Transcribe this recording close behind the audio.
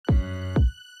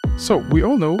So we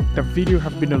all know that video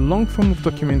have been a long form of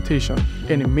documentation,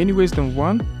 and in many ways than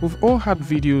one, we've all had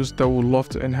videos that would love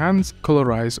to enhance,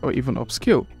 colorize, or even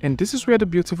upscale. And this is where the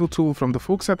beautiful tool from the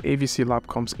folks at AVCLabs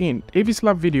comes in.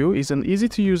 AVCLabs Video is an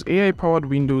easy-to-use AI-powered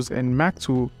Windows and Mac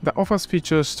tool that offers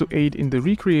features to aid in the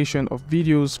recreation of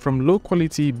videos from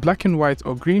low-quality black and white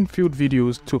or green field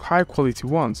videos to high-quality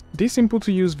ones. This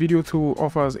simple-to-use video tool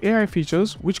offers AI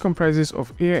features which comprises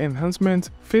of AI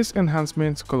enhancement, face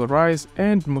enhancement, colorize,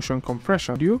 and motion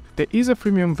compression. There is a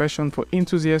premium version for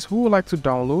enthusiasts who would like to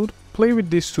download, play with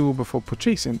this tool before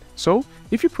purchasing. So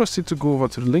if you proceed to go over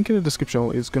to the link in the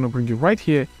description, it's going to bring you right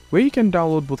here where you can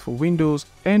download both for Windows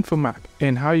and for Mac.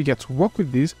 And how you get to work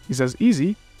with this is as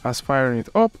easy as firing it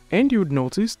up, and you would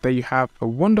notice that you have a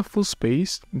wonderful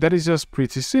space that is just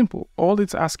pretty simple. All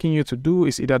it's asking you to do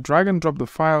is either drag and drop the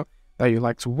file that you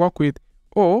like to work with,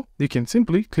 or you can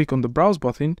simply click on the browse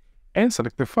button and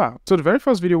select the file. So the very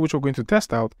first video which we're going to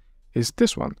test out is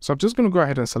this one. So I'm just going to go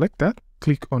ahead and select that,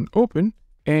 click on open,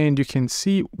 and you can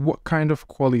see what kind of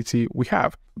quality we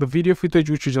have. The video footage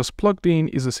which we just plugged in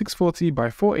is a 640 by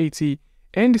 480,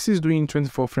 and this is doing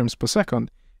 24 frames per second.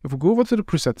 If we go over to the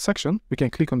preset section, we can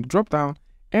click on the drop down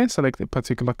and select a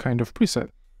particular kind of preset.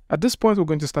 At this point, we're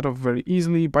going to start off very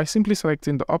easily by simply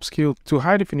selecting the upscale to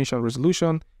high definition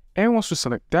resolution. And once we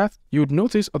select that, you would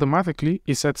notice automatically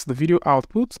it sets the video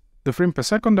output, the frame per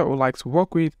second that we like to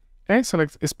work with, and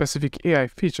select a specific AI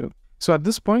feature. So at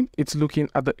this point, it's looking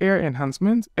at the AI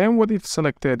enhancement, and what it's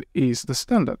selected is the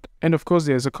standard. And of course,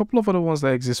 there's a couple of other ones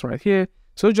that exist right here.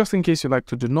 So just in case you like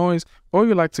to do noise or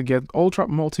you like to get ultra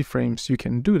multi-frames, you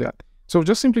can do that. So we're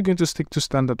just simply going to stick to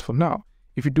standard for now.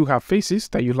 If you do have faces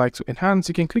that you like to enhance,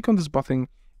 you can click on this button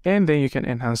and then you can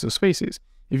enhance those faces.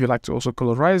 If you like to also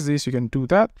colorize this, you can do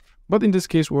that. But in this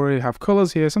case, we already have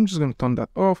colors here, so I'm just going to turn that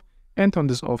off and turn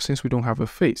this off since we don't have a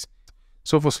face.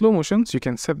 So for slow motions, you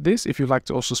can set this. If you like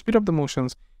to also speed up the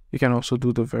motions, you can also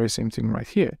do the very same thing right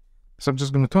here. So I'm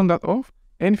just going to turn that off.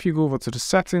 And if you go over to the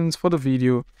settings for the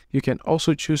video, you can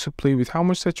also choose to play with how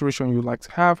much saturation you would like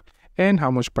to have and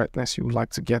how much brightness you would like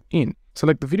to get in.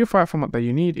 Select the video file format that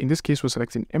you need. In this case, we're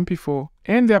selecting MP4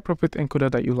 and the appropriate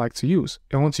encoder that you like to use.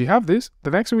 And once you have this,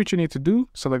 the next thing which you need to do,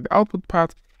 select the output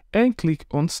path and click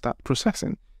on Start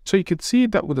Processing. So you could see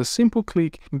that with a simple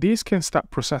click, this can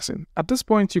start processing. At this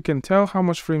point, you can tell how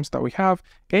much frames that we have,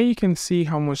 and you can see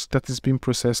how much that is being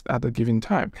processed at a given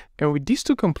time. And with these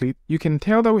two complete, you can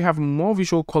tell that we have more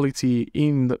visual quality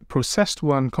in the processed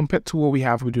one compared to what we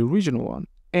have with the original one.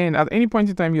 And at any point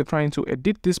in time you're trying to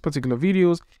edit these particular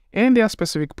videos and there are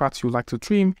specific parts you like to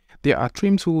trim, there are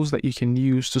trim tools that you can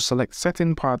use to select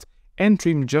certain parts and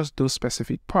trim just those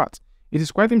specific parts. It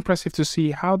is quite impressive to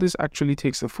see how this actually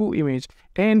takes a full image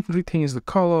and retains the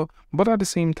color, but at the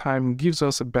same time gives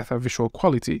us a better visual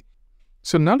quality.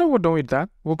 So now that we're done with that,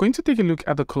 we're going to take a look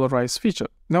at the Colorize feature.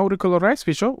 Now with the Colorize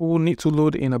feature, we will need to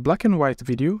load in a black and white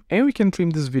video, and we can trim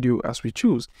this video as we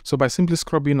choose. So by simply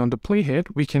scrubbing on the playhead,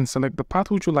 we can select the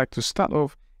part which we like to start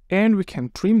off, and we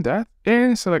can trim that,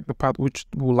 and select the part which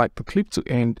we would like the clip to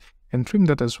end, and trim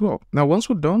that as well. Now once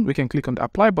we're done, we can click on the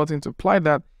apply button to apply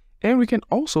that, and we can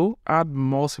also add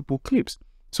multiple clips.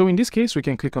 So in this case, we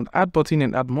can click on the add button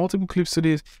and add multiple clips to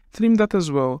this, trim that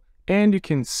as well, and you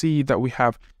can see that we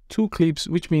have 2 clips,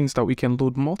 which means that we can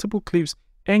load multiple clips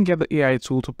and get the AI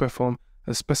tool to perform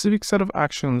a specific set of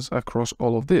actions across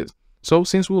all of this. So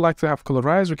since we like to have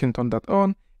colorize, we can turn that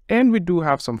on, and we do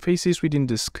have some faces within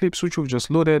these clips which we've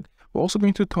just loaded. We're also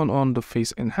going to turn on the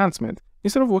face enhancement.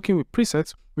 Instead of working with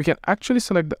presets, we can actually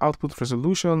select the output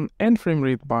resolution and frame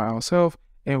rate by ourselves.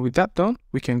 And with that done,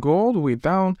 we can go all the way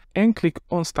down and click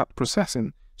on Start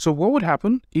Processing. So what would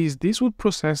happen is this would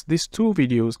process these 2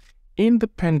 videos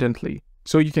independently.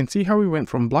 So you can see how we went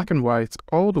from black and white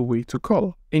all the way to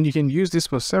color. And you can use this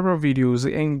for several videos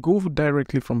and go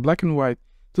directly from black and white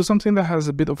to something that has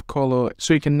a bit of color,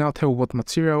 so you can now tell what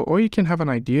material, or you can have an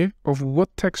idea of what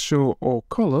texture or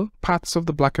color parts of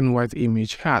the black and white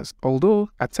image has. Although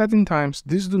at certain times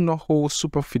these do not hold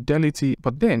super fidelity,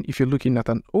 but then if you're looking at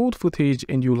an old footage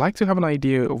and you like to have an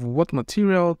idea of what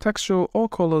material, texture or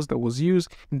colors that was used,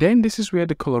 then this is where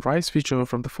the Colorize feature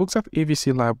from the folks at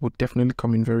AVCLabs would definitely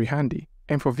come in very handy.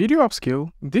 And for video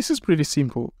upscale, this is pretty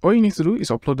simple. All you need to do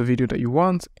is upload the video that you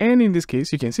want, and in this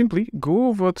case, you can simply go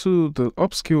over to the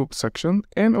upscale section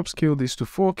and upscale this to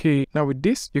 4K. Now with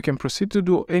this, you can proceed to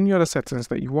do any other settings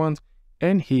that you want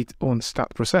and hit on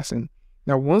Start Processing.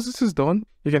 Now once this is done,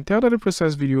 you can tell that the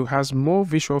processed video has more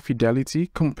visual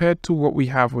fidelity compared to what we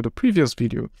have with the previous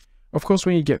video. Of course,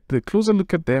 when you get the closer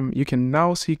look at them, you can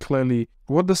now see clearly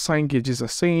what the sign gauges are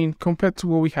saying compared to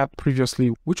what we had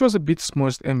previously, which was a bit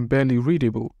smudged and barely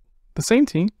readable. The same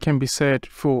thing can be said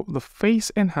for the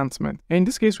face enhancement. And in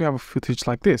this case, we have a footage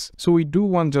like this. So we do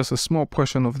want just a small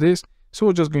portion of this. So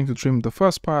we're just going to trim the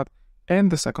first part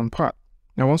and the second part.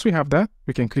 Now, once we have that,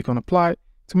 we can click on apply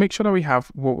to make sure that we have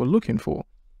what we're looking for.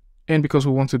 And because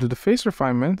we want to do the face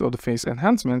refinement or the face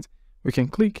enhancement, we can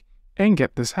click and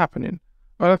get this happening.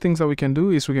 Other things that we can do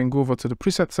is we can go over to the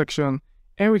preset section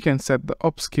and we can set the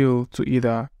upscale to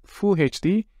either full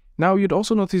HD. Now you'd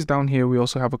also notice down here, we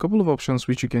also have a couple of options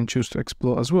which you can choose to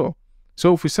explore as well.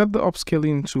 So if we set the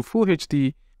upscaling to full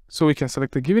HD, so we can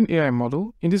select a given AI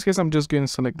model. In this case, I'm just going to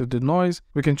select the denoise.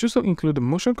 We can choose to include the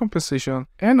motion compensation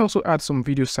and also add some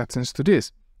video settings to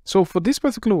this. So for this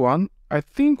particular one, I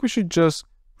think we should just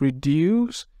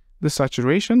reduce the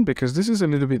saturation because this is a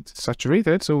little bit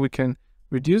saturated. So we can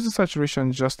reduce the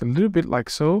saturation just a little bit like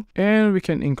so, and we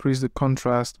can increase the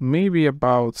contrast maybe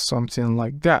about something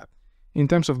like that. In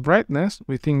terms of brightness,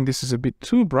 we think this is a bit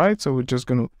too bright, so we're just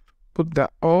going to put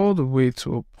that all the way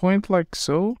to a point like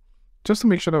so, just to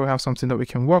make sure that we have something that we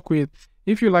can work with.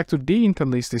 If you like to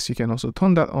deinterlace this, you can also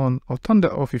turn that on or turn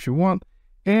that off if you want.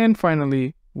 And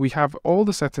finally, we have all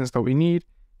the settings that we need,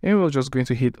 and we're just going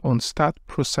to hit on start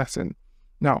processing.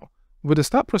 Now, with the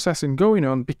start processing going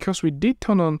on, because we did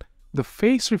turn on the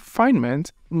face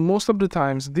refinement, most of the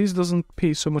times this doesn't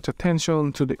pay so much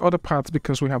attention to the other parts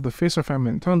because we have the face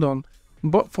refinement turned on.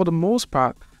 But for the most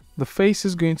part, the face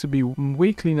is going to be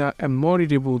way cleaner and more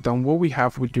readable than what we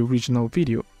have with the original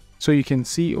video. So you can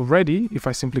see already, if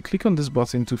I simply click on this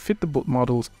button to fit the both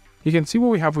models, you can see what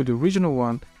we have with the original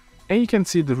one, and you can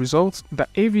see the results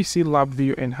that AVCLabs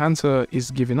Video Enhancer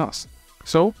is giving us.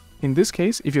 So in this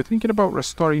case, if you're thinking about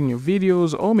restoring your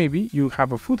videos, or maybe you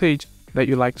have a footage that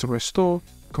you like to restore,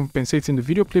 compensating the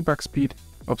video playback speed,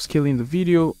 upscaling the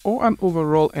video, or an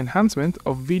overall enhancement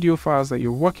of video files that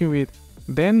you're working with,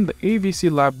 then the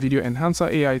AVCLabs Video Enhancer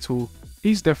AI tool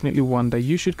is definitely one that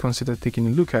you should consider taking a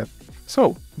look at.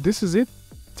 So this is it.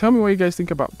 Tell me what you guys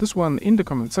think about this one in the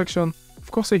comment section. Of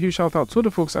course, a huge shout out to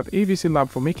the folks at AVCLabs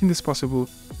for making this possible.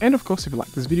 And of course, if you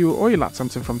like this video or you learned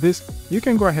something from this, you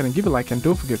can go ahead and give a like and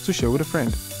don't forget to share with a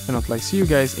friend. And until I see you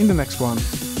guys in the next one,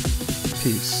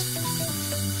 peace.